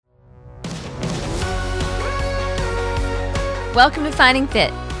Welcome to Finding Fit,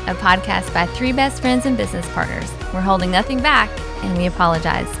 a podcast by three best friends and business partners. We're holding nothing back, and we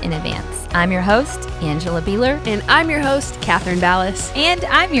apologize in advance. I'm your host, Angela Beeler. And I'm your host, Catherine Ballas. And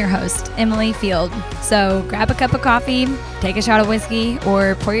I'm your host, Emily Field. So grab a cup of coffee, take a shot of whiskey,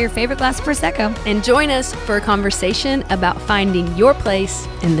 or pour your favorite glass of Prosecco. And join us for a conversation about finding your place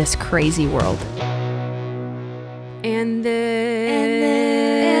in this crazy world. And this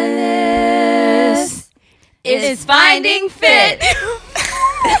is Finding Fit.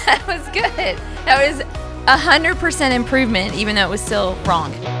 That was good. That was 100% improvement, even though it was still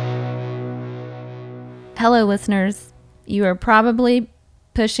wrong. Hello, listeners. You are probably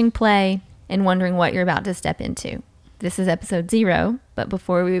pushing play and wondering what you're about to step into. This is episode 0, but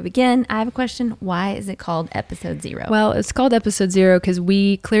before we begin, I have a question. Why is it called episode 0? Well, it's called episode 0 because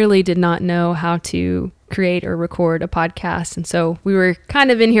we clearly did not know how to create or record a podcast. And so we were kind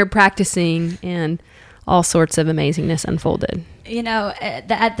of in here practicing, and all sorts of amazingness unfolded. You know,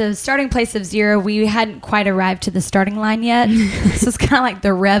 at the starting place of 0, we hadn't quite arrived to the starting line yet. So it's kind of like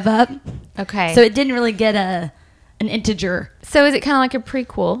the rev up. Okay. So it didn't really get an integer. So is it kind of like a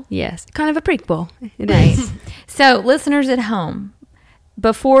prequel? Yes, kind of a prequel. It Right. is. So listeners at home,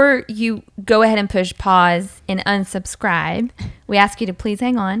 before you go ahead and push pause and unsubscribe, we ask you to please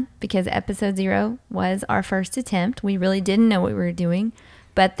hang on because episode 0 was our first attempt. We really didn't know what we were doing,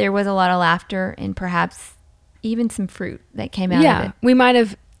 but there was a lot of laughter and perhaps even some fruit that came out of it. We might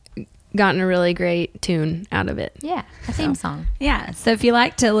have gotten a really great tune out of it. Yeah, a theme song. Yeah. So if you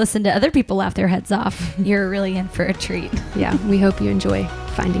like to listen to other people laugh their heads off, you're really in for a treat. Yeah, we hope you enjoy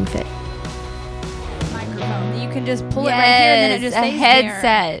Finding Fit. Microphone. You can just pull it right here and then it just a stays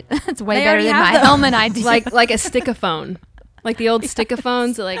headset. That's way They better already than have my those. helmet idea. like a stick-a-phone. Like the old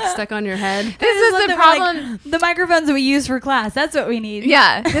stick-a-phones that like stuck on your head. This is the problem. the microphones that we use for class. That's what we need.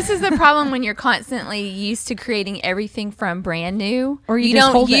 Yeah, this is the problem when you're constantly used to creating everything from brand new, Or you don't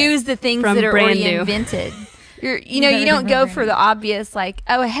just hold it use the things from that are brand already new. invented. You better don't from go brand for the obvious like,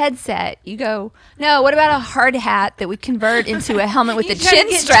 oh, a headset. You go, no, what about a hard hat that we convert into a helmet with a You try to chin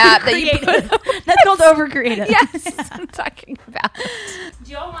get strap too that you put creative. That's called over creative. Yes, that's what I'm talking about.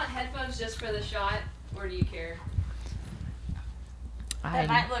 Do y'all want headphones just for the shot, or do you care? That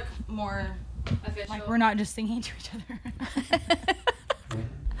might look more Official. like we're not just singing to each other.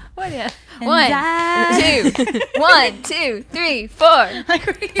 What is? Anxiety. 1, 2, 3, 4. Like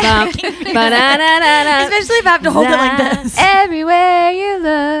we're Especially Especially if I have to hold it like this. Everywhere you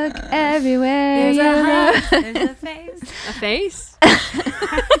look, everywhere There's you a look. heart, there's a face. a face.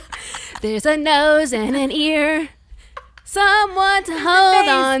 There's a nose and an ear. Someone to hold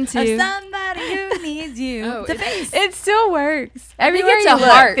on Of to. somebody who needs you. Oh, It's a face. It still works. Everywhere it's you a look,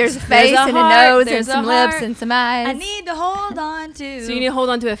 heart. there's a There's face a and a heart, nose and there's a some lips heart. and some eyes. I need to hold on to. So you need to hold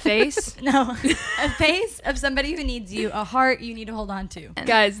on to a face? No, a face of somebody who needs you. A heart you need to hold on to.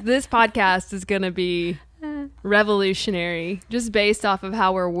 Guys, this podcast is going to be revolutionary just based off of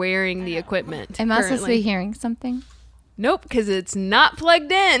how we're wearing the equipment. Am I supposed to be currently. hearing something? Nope, because it's not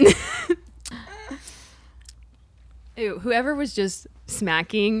plugged in. Ew, whoever was just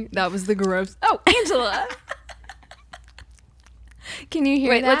smacking, that was the gross. Oh, Angela. Can you hear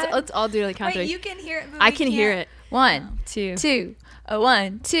Wait, that? let's all do like count Wait, three. you can hear it. But I we can can't. hear it. 1, 2. 2,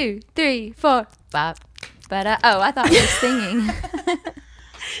 1, 2, 3, 4. Bop. But I thought we were singing.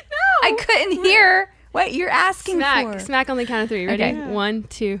 No, I couldn't hear what you're asking for. Smack on the count of 3. Ready? Okay. 1,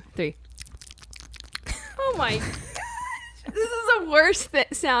 2, 3. Oh my. This is the worst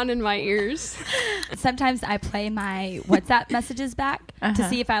sound in my ears. Sometimes I play my WhatsApp messages back to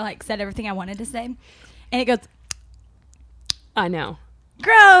see if I like said everything I wanted to say, and it goes I know.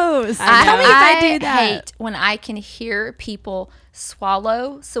 gross. I Tell me know. if I do that. hate when I can hear people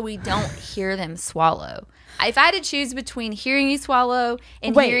swallow so we don't hear them swallow. If I had to choose between hearing you swallow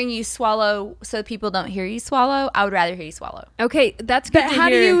and Wait. hearing you swallow so people don't hear you swallow, I would rather hear you swallow. Okay, that's good But to how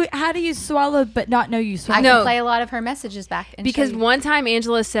hear. do you swallow but not know you swallow? I No. can play a lot of her messages back. And Because show you. one time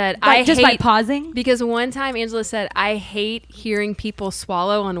Angela said, Like, I just hate... by pausing. Because one time Angela said, I hate hearing people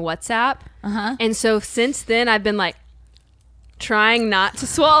swallow on WhatsApp. And so since then, I've been like, trying not to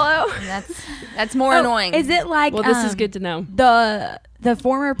swallow. That's more annoying. Is it like Well, this is good to know. the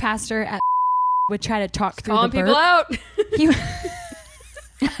former pastor at would try to talk through Calling the people burp? out. He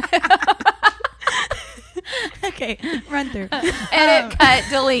okay, run through. Edit, cut,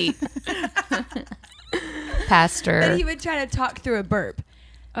 delete. Pastor. But he would try to talk through a burp.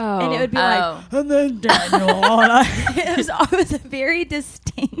 Oh. And it would be Oh. like, and then Daniel. it was always a very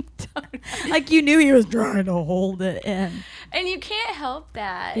distinct. Like you knew he was trying to hold it in. And you can't help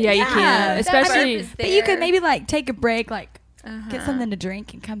that. Yeah, you Yeah, can. that Especially, burp is But you there. could maybe like take a break, like get something to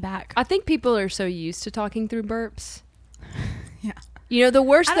drink and come back. I think people are so used to talking through burps Yeah. You know, the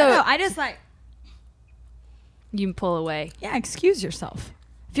worst I don't though, know. I just like, you can pull away. yeah, excuse yourself.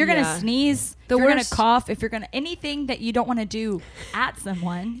 If you're going to Yeah. sneeze, The if you're going worst- to cough, if you're going to, anything that you don't want to do at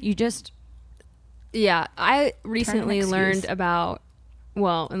someone, you just, Yeah, I recently excuse. learned about,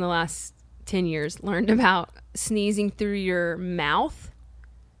 well, in the last 10 years, learned about sneezing through your mouth.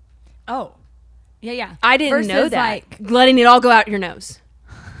 oh, yeah. I didn't Versus, know that. like- Letting it all go out your nose.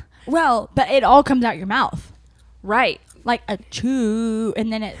 Well, but it all comes out your mouth. Right. Like a chew,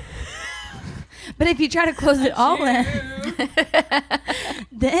 and then it. But if you try to close it all in,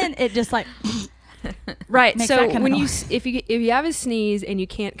 then it just like. Right. Makes So that kind of when you noise. if you have a sneeze and you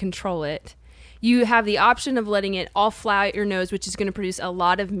can't control it, you have the option of letting it all fly out your nose, which is going to produce a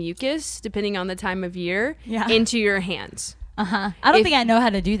lot of mucus depending on the time of year, Yeah. into your hands. I don't If- think I know how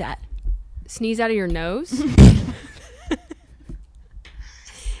to do that. Sneeze out of your nose?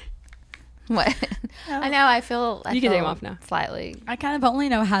 What? I know. I feel. You can take 'em off now. Slightly I kind of only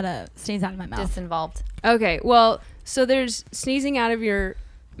know how to sneeze out of my mouth. disinvolved. Okay, well, so there's sneezing out of your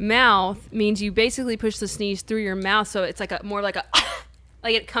mouth means you basically push the sneeze through your mouth, so it's like a more like a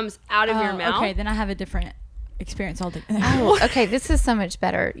like it comes out of your mouth. Okay, then I have a different experience altogether. Oh, okay. This is so much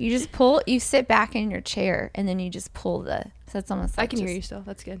better. You just pull. You sit back in your chair, and then you just pull the. So it's almost. Like I can hear just- you still.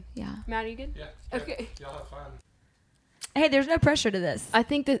 That's good. Yeah. Matt, are you good? Yeah. Okay. Y'all have fun. Hey, there's no pressure to this. I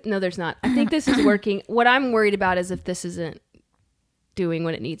think that no, there's not. I think this is working. What I'm worried about is if this isn't doing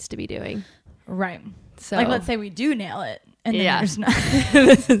what it needs to be doing. Right. So Like, let's say we do nail it, and then Yeah. there's not.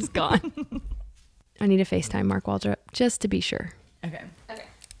 this is gone. I need to FaceTime Mark Waldrop just to be sure. Okay.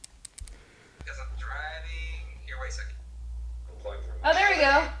 Because I'm driving. Here, wait a second. Unplug for a minute. Oh, there we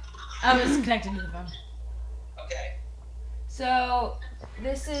go. I was connected to the phone. Okay. So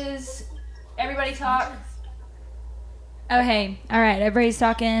this is everybody talk. Oh, hey. All right. Everybody's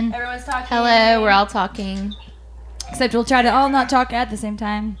talking. Everyone's talking. Hello. We're all talking. Except we'll try to all not talk at the same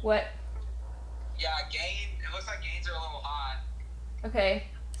time. What? Yeah, gain. It looks like gains are a little hot. Okay.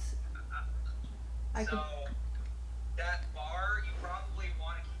 I So could. that bar, you probably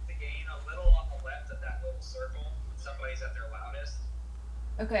want to keep the gain a little on the left of that little circle. When somebody's at their loudest.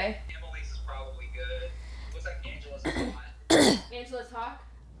 Okay. Emily's is probably good. Looks like Angela's is hot. Angela, talk.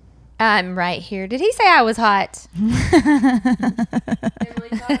 I'm right here. Did he say I was hot? Emily,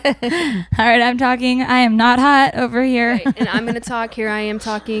 talk. All right, I'm talking. I am not hot over here. Right, and I'm gonna talk. Here I am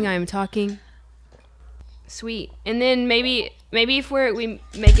talking. I am talking. Sweet. And then maybe if we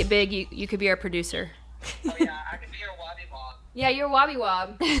make it big, you could be our producer. Oh yeah, I can be your Wobby Bob. Yeah, you're Wobby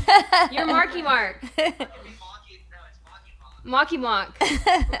Wob. You're Marky Mark. I can be Mocky. No, it's Mocky Bob. Mocky Mock.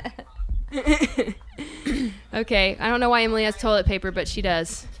 Okay, I don't know why Emily has toilet paper, but she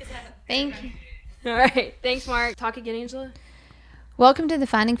does. Thank you. All right, thanks, Mark. Talk again, Angela. Welcome to the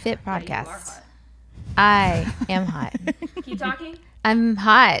Finding Fit podcast. I am hot. Keep talking. I'm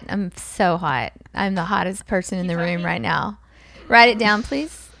hot. I'm so hot. I'm the hottest person in the room talking. right now. Write it down,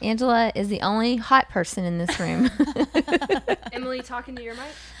 please. Angela is the only hot person in this room. Emily, talking to your mic.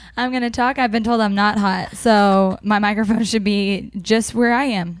 I'm going to talk. I've been told I'm not hot. So my microphone should be just where I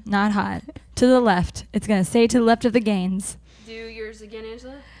am, not hot. To the left. It's going to say to the left of the gains. Do yours again,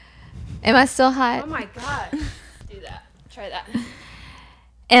 Angela. Am I still hot? Oh my God. Do that. Try that.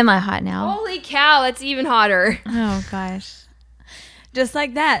 Am I hot now? Holy cow, that's even hotter. Oh, gosh. Just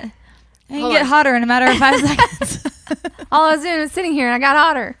like that. I can Hold get on. hotter in a matter of 5 seconds. All I was doing was sitting here and I got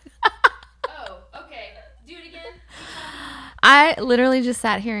hotter. Oh, okay. Do it again. I literally just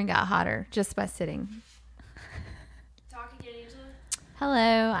sat here and got hotter just by sitting. Talk again, Angela.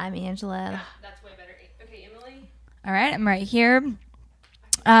 Hello, I'm Angela. That's way better. Okay, Emily. All right, I'm right here.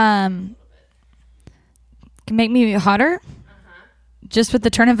 Can make me hotter just with the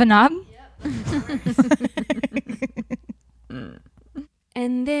turn of a knob.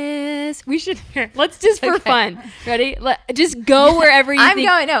 And this, we should, let's just for fun. Ready? Just go wherever you I'm think.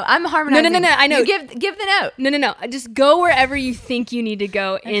 going. No, I'm harmonizing. No, I know. You give the note. No. Just go wherever you think you need to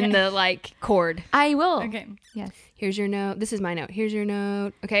go in the like chord. I will. Okay. Yes. Here's your note. This is my note. Here's your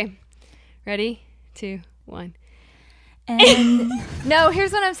note. Okay. Ready? 2, 1. And No,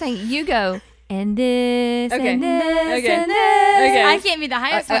 here's what I'm saying. You go. And this. Okay. And this. Okay. And this. Okay. I can't be the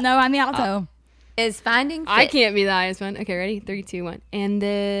highest one though. I'm the alto. Is finding fit. I can't be the highest one. Okay, ready? 3, 2, 1. And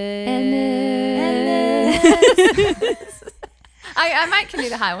this. And this. I might can do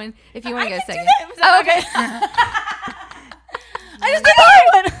the high one if you want to go second. Oh, okay. I just did the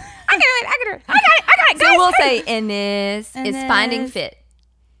high one. I can do it. I got it. So we'll say, in this And is finding this. fit.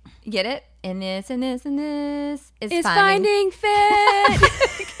 You get it? In this, and this, and this is It's finding. finding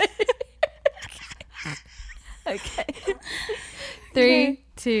fit. Okay. 3,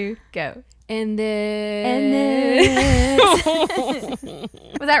 2, go. And then. And then.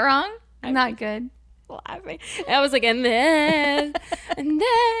 Was that wrong? Not good. Laughing. I was like, and then. And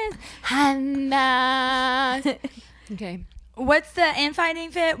then. And then. Okay. What's the and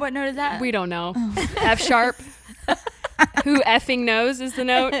finding fit? What note is that? We don't know. F sharp. Who effing knows is the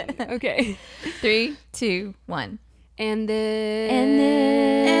note? Okay. 3, 2, 1. And then. And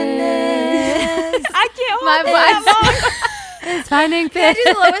then. I can't My hold that voice is finding Can I fit.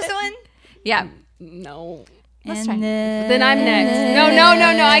 do the lowest one? Yeah. No. Let's And try. Then I'm next. No.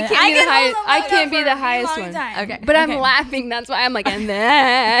 I can't be the highest. I can't be the highest one. Okay. But I'm laughing. That's why I'm like, and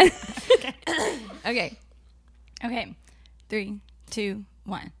then. Okay. Okay. 3, 2,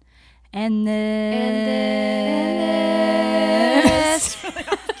 1. And then.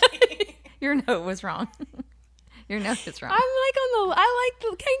 Your note was wrong. Your note is wrong. I'm like on the. I like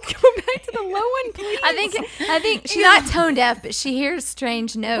the. Can you go back to the low one, please? I think she's not tone deaf, but she hears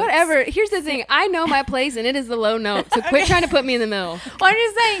strange notes. Whatever. Here's the thing. I know my place, and it is the low note. So quit trying to put me in the middle. Well, I'm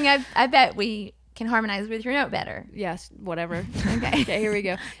just saying. I bet we can harmonize with your note better. Yes. Whatever. Okay. Okay. Here we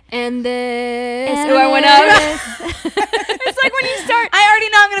go. And this. And Oh, I went up. It's like when you start. I already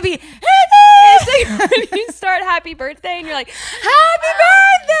know I'm going to be. It's like when you start Happy Birthday, and you're like, Happy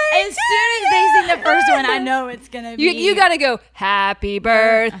Birthday. As soon as they sing the first one, I know it's going to be. You got to go Happy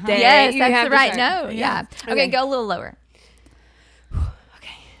Birthday. Yes, You that's have the to right start. note. Yeah. Okay, Okay. go a little lower.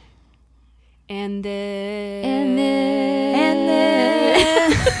 Okay. And then. And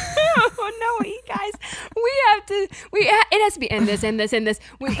then. Oh no, you guys! We have to. It has to be and this.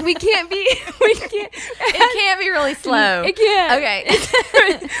 We can't be. We can't. It can't be really slow. It can't. Okay.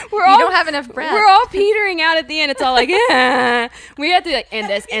 We're You all don't have enough breath. We're all petering out at the end. It's all like, yeah. We have to be like and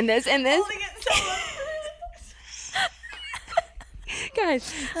this.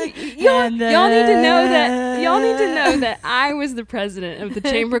 Guys, y'all need to know that I was the president of the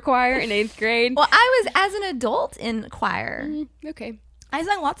chamber choir in 8th grade. Well, I was as an adult in choir. Okay. I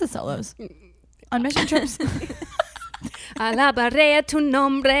sang lots of solos on mission trips. Alabaré tu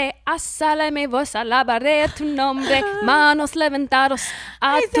nombre, asala mi voz, alabaré tu nombre, manos levantados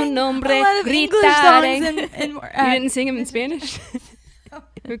a tu nombre, a lot of English gritaré. songs You didn't sing them in Spanish?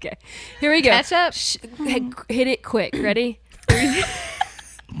 Okay, here we go. Catch up. Hit it quick. Ready? Hit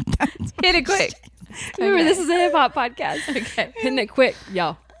it quick. Remember, Okay. this is a hip hop podcast. Okay. Hitting it quick,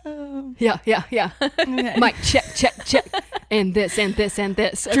 y'all. Yeah. Okay. Mic check. And this. True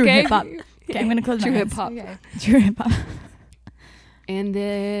Okay. hip hop. Okay, I'm gonna close True my hip eyes. hop. Okay. True hip hop. And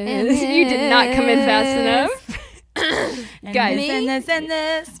this. You did not come in fast enough. And Guys. this, and this and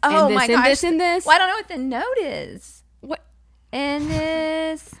this. Oh and my this, gosh. and this and this. Well, I don't know what the note is. What? And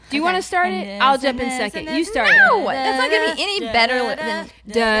this. Do you want to start And it? this, I'll and jump in this, second. and You this. start it. No, that's not gonna be any better than.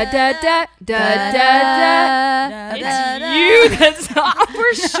 Da da da da da. It's you that's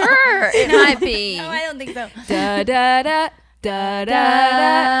For sure, it might be. No, I don't think so. Da da da da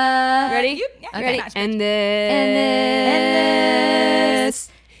da. Ready? Okay. Ready? Match. And this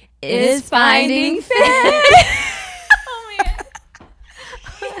is finding fit. Oh man.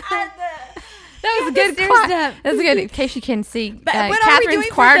 That was a good stair choir. step. That was good. In case you can see But what are we Catherine's doing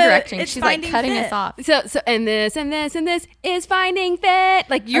for choir the direction. it's She's like finding cutting fit? us off. So and this is finding fit.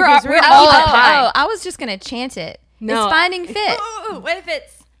 Like you're Okay, all, so we're we're all all up high. I was just gonna chant it. No. It's finding fit. Ooh, what if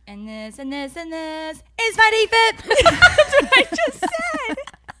it's and this and this and this is finding fit? That's what I just said.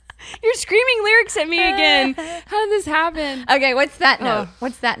 You're screaming lyrics at me again. How did this happen? Okay, what's that note? Oh.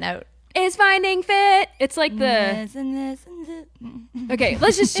 What's that note? Is finding fit. It's like the. This and this and this. Okay,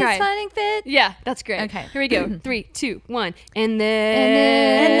 let's just try. It's finding fit. Yeah, that's great. Okay. Here we go. 3, 2, 1. And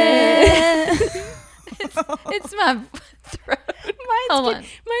then. And then. It's my throat. Hold on.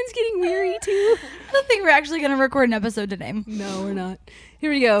 Mine's getting weary too. I don't think we're actually gonna record an episode today. No, we're not.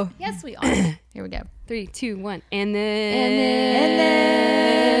 Here we go. Yes, we are. Here we go. 3, 2, 1. And then.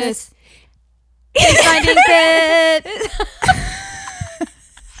 And this is finding fit.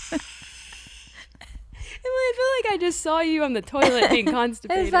 Emily, I feel like I just saw you on the toilet being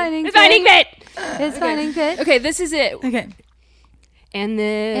constipated. It's finding It's finding fit. It's finding fit. Okay, this is it. Okay. And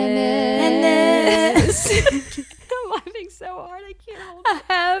then. And this. I'm laughing so hard I can't hold it. I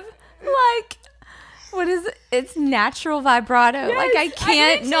have like what is it? It's natural vibrato. Like I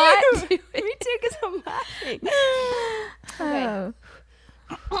can't not do it. Me too, because I'm laughing. Oh.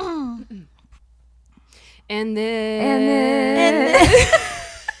 And then. And then.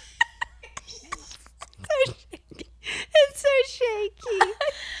 It's so shaky.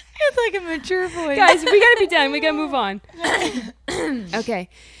 It's like a mature voice. Guys, we gotta be done. We gotta move on. Okay.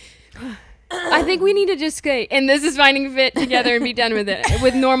 I think we need to just say, and this is finding fit together and be done with it.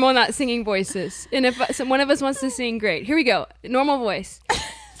 With normal, not singing voices. And if one of us wants to sing, great. Here we go. Normal voice.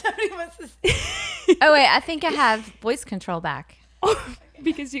 Nobody wants to Oh, wait. I think I have voice control back.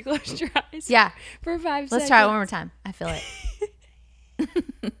 Because you closed your eyes. Yeah. For 5 seconds. Let's try it one more time. I feel it.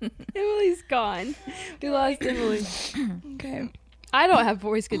 Emily's gone. We lost Emily. Okay. I don't have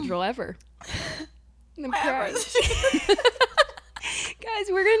voice control ever. I'm crying. Guys,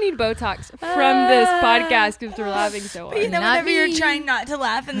 we're gonna need Botox from this podcast because we're laughing so hard. You know, Not whenever you're me. trying not to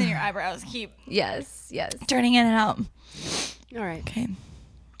laugh and then your eyebrows keep Yes. Yes. turning in and out. All right. Okay.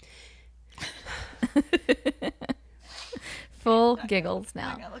 Full giggles I'm now.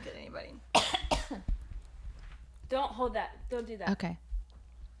 not gonna look at anybody. Don't hold that. Don't do that. Okay.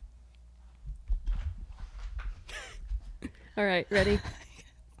 All right. Ready?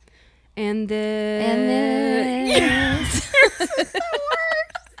 And then. And then. Yours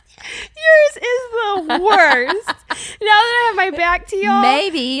is the worst. Now that I have my back to y'all.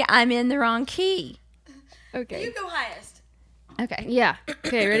 Maybe I'm in the wrong key. Okay. go highest. Okay. Yeah.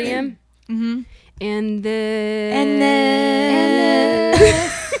 Okay. Ready, Em? Mm-hmm. And then. And then.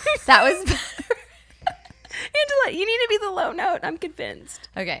 That was Angela, you need to be the low note. I'm convinced.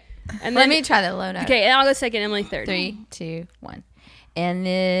 okay. And Let then, me try the low note. Okay, and I'll go second. Emily third. 3, 2, 1. And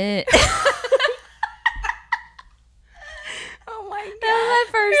then Oh my that was my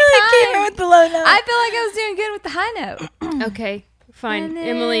first Really came in time. with the low note. I feel like I was doing good with the high note. Okay, fine. And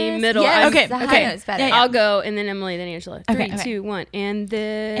Emily, this- middle. Yes, I'm- Okay, the high okay. note's better. Yeah, yeah. I'll go, and then Emily, then Angela. Okay, 3, okay. 2, 1. And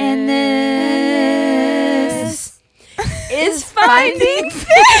then. And this is Finding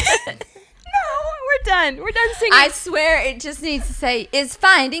Fit. No, we're done. We're done singing. I swear it just needs to say is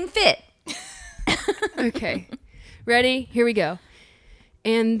finding fit. Okay. Ready? Here we go.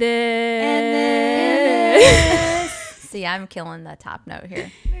 And then. See, I'm killing the top note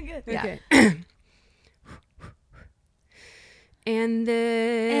here. Yeah. Okay. And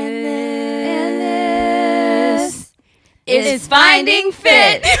then. And this is finding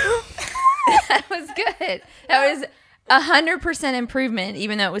fit. That was good. That was 100% improvement,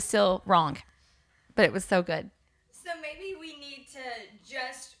 even though it was still wrong. But it was so good. So maybe we need to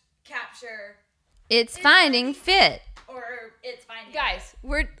just capture It's finding fit. or it's finding. Guys,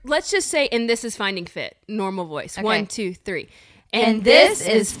 let's just say, and this is finding fit. Normal voice. Okay. 1, 2, 3. And this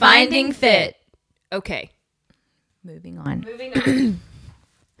is finding fit. Okay. Moving on. Moving on.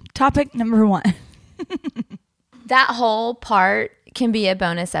 Topic number 1. That whole part can be a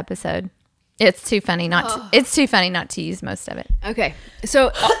bonus episode. It's too funny not to, it's too funny not to use most of it. Okay.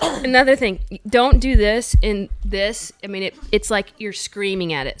 So another thing, don't do this and this. I mean, it's like you're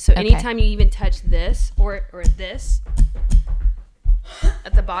screaming at it. So Okay. anytime you even touch this or this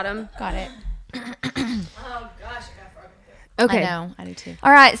at the bottom. Got it. Oh gosh, I got broken. Okay. I know. I do too.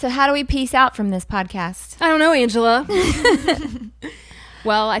 All right. So how do we peace out from this podcast? I don't know, Angela.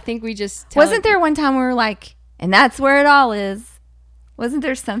 Well, I think we just Wasn't there one time we were like, and that's where it all is? Wasn't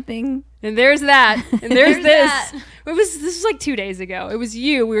there something? And there's that. And there's this. that. This was like 2 days ago. It was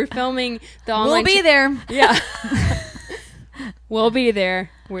you. We were filming the online. We'll be there. Yeah. We'll be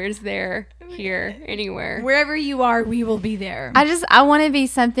there. Where's there? Here. Anywhere. Wherever you are, we will be there. I want to be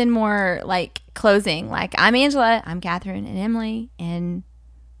something more like closing. Like I'm Angela, I'm Catherine and Emily, and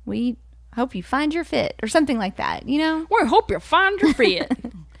we hope you find your fit or something like that. You know, We hope you find your fit.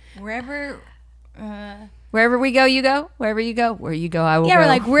 Wherever. wherever we go, you go. Wherever you go, where you go, I will Yeah, go. we're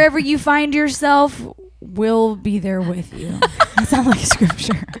like wherever you find yourself, we'll be there with you. That sounds like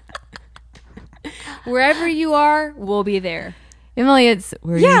scripture. Wherever you are, we'll be there. Emily, it's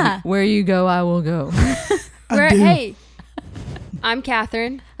Yeah. where you go, I will go. Hey, I'm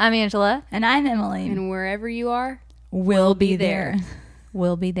Catherine, I'm Angela. And I'm Emily. and wherever you are, we'll be be there. there.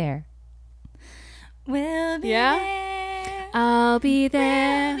 We'll be there. We'll be Yeah? there. I'll be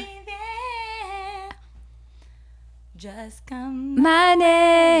there. We'll be there. Just come. My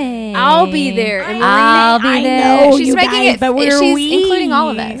name. I'll be there, Emily. I'll be I there. know, She's you making guys, it, but we're she's we. including all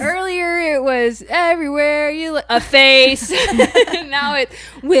of us. Earlier it was everywhere you look, a face. Now it's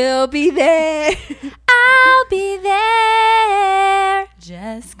we'll be there. I'll be there.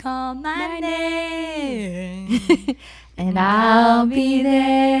 Just call my name. And I'll be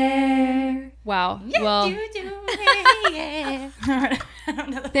there. Wow. Well,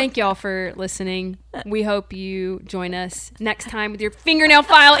 thank y'all for listening. We hope you join us next time with your fingernail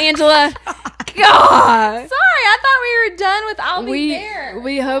file, Angela. God. Sorry, I thought we were done with I'll be there.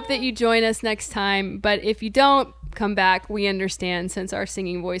 We hope that you join us next time. But if you don't come back, we understand since our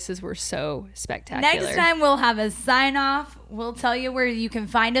singing voices were so spectacular. Next time we'll have a sign off. We'll tell you where you can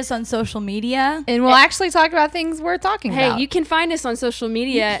find us on social media. And we'll actually talk about things we're talking Hey, about. you can find us on social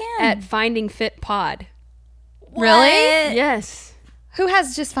media You can. at Finding Fit Pod. Really? Yes. Who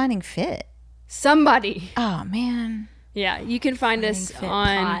has just finding fit? Somebody. Oh man. Yeah, you can find us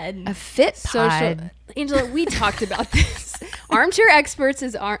on A fit social. pod. Angela, we talked about this. Armchair Experts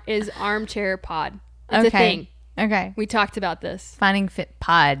is Armchair Pod. It's a thing. Okay. We talked about this. Finding Fit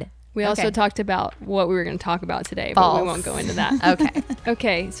Pod. We also Okay. talked about what we were going to talk about today, but we False. won't go into that. Okay.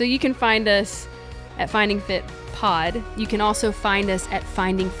 Okay, so you can find us at Finding Fit Pod. You can also find us at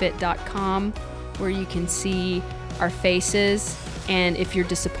findingfit.com, where you can see our faces and if you're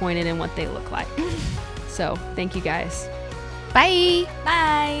disappointed in what they look like. So thank you guys. Bye.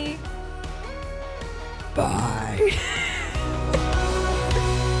 Bye. Bye.